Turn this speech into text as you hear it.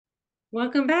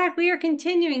Welcome back. We are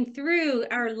continuing through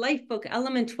our Lifebook,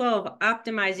 Element 12,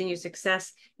 Optimizing Your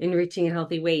Success in Reaching a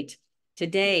Healthy Weight.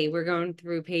 Today, we're going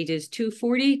through pages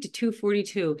 240 to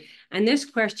 242, and this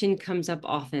question comes up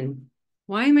often.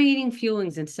 Why am I eating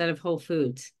fuelings instead of whole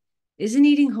foods? Isn't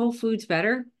eating whole foods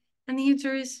better? And the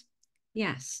answer is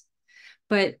yes.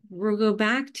 But we'll go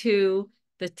back to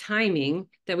the timing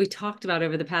that we talked about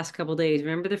over the past couple of days.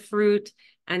 Remember the fruit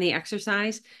and the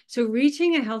exercise? So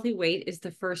reaching a healthy weight is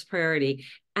the first priority,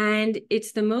 and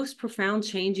it's the most profound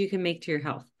change you can make to your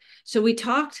health. So we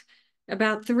talked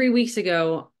about 3 weeks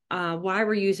ago why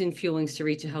we're using fuelings to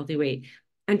reach a healthy weight,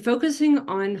 and focusing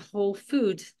on whole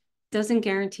foods doesn't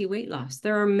guarantee weight loss.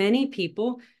 There are many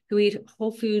people who eat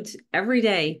whole foods every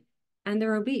day and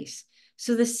they're obese.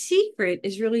 So the secret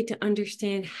is really to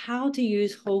understand how to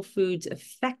use whole foods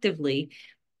effectively.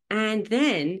 And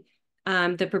then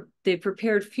the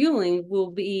prepared fueling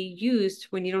will be used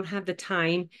when you don't have the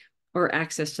time or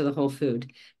access to the whole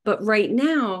food. But right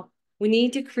now, we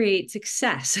need to create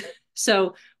success.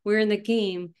 So we're in the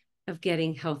game of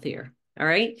getting healthier. All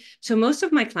right. So most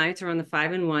of my clients are on the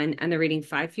 5-in-1 and they're eating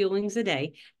 5 fuelings a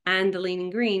day and the lean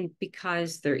and green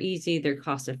because they're easy, they're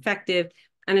cost effective,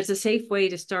 and it's a safe way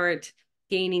to start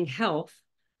gaining health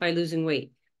by losing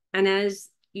weight. And as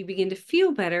you begin to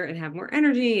feel better and have more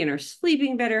energy and are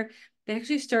sleeping better, they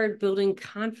actually start building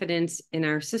confidence in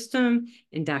our system,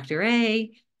 in Dr.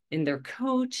 A, in their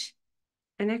coach,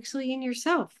 and actually in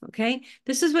yourself. Okay.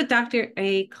 This is what Dr.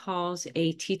 A calls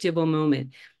a teachable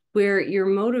moment, where your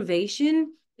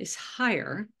motivation is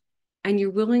higher and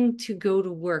you're willing to go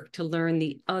to work to learn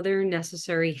the other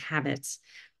necessary habits.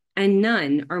 And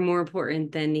none are more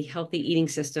important than the healthy eating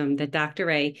system that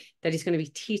Dr. A, that he's going to be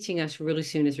teaching us really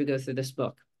soon as we go through this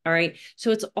book. All right.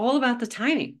 So it's all about the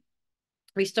timing.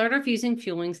 We start off using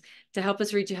fuelings to help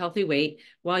us reach a healthy weight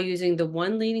while using the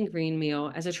one lean and green meal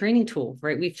as a training tool,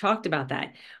 right? We've talked about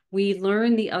that. We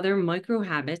learn the other micro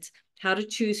habits, how to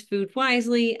choose food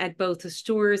wisely at both the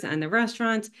stores and the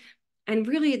restaurants. And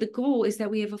really the goal is that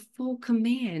we have a full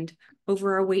command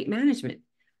over our weight management.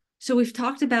 So we've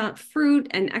talked about fruit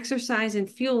and exercise and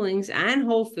fuelings and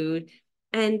whole food,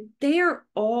 and they are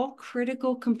all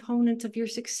critical components of your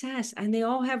success, and they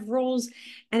all have roles,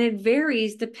 and it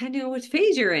varies depending on which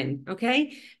phase you're in,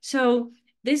 okay? So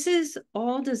this is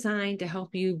all designed to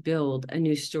help you build a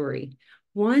new story,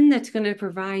 one that's going to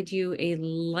provide you a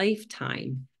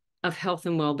lifetime of health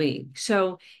and well-being.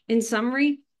 So in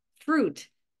summary, fruit,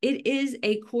 it is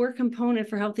a core component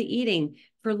for healthy eating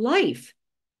for life.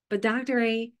 But Dr.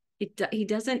 A, he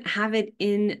doesn't have it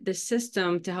in the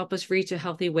system to help us reach a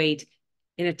healthy weight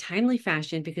in a timely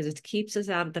fashion because it keeps us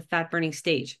out of the fat burning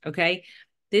stage. Okay.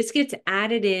 This gets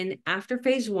added in after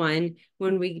phase 1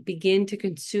 when we begin to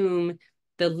consume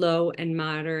the low and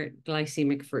moderate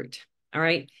glycemic fruit. All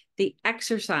right. The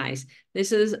exercise.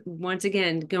 This is once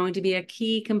again going to be a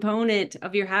key component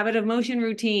of your habit of motion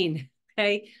routine.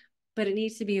 Okay. But it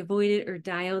needs to be avoided or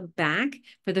dialed back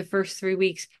for the first 3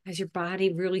 weeks as your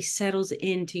body really settles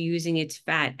into using its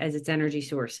fat as its energy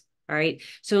source. All right.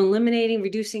 So eliminating,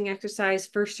 reducing exercise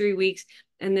first 3 weeks,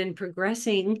 and then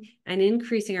progressing and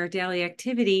increasing our daily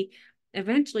activity.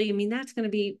 Eventually, I mean, that's going to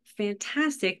be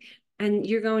fantastic. And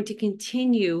you're going to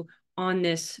continue on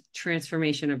this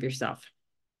transformation of yourself.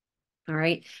 All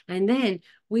right. And then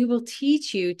we will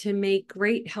teach you to make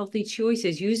great healthy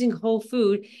choices using whole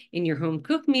food in your home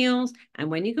cooked meals and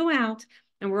when you go out.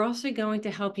 And we're also going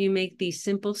to help you make these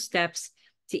simple steps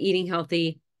to eating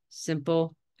healthy,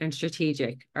 simple and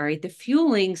strategic. All right. The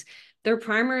fuelings, they're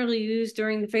primarily used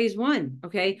during the phase 1.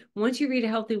 Okay. Once you reach a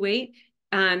healthy weight,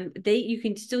 you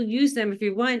can still use them if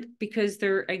you want because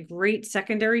they're a great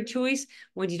secondary choice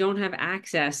when you don't have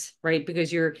access, right?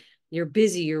 Because you're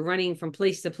busy, you're running from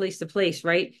place to place to place,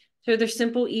 right? So they're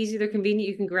simple, easy, they're convenient,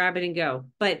 you can grab it and go,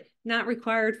 but not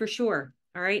required for sure.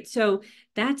 All right. So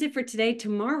that's it for today.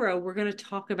 Tomorrow, we're going to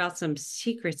talk about some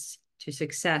secrets to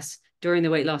success during the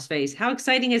weight loss phase. How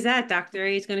exciting is that? Dr.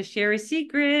 A is going to share his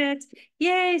secrets.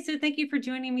 Yay. So thank you for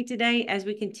joining me today as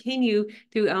we continue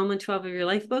through Element 12 of your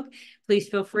life book. Please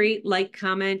feel free, like,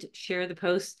 comment, share the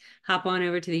post, hop on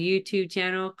over to the YouTube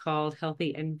channel called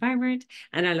Healthy and Vibrant.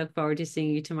 And I look forward to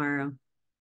seeing you tomorrow.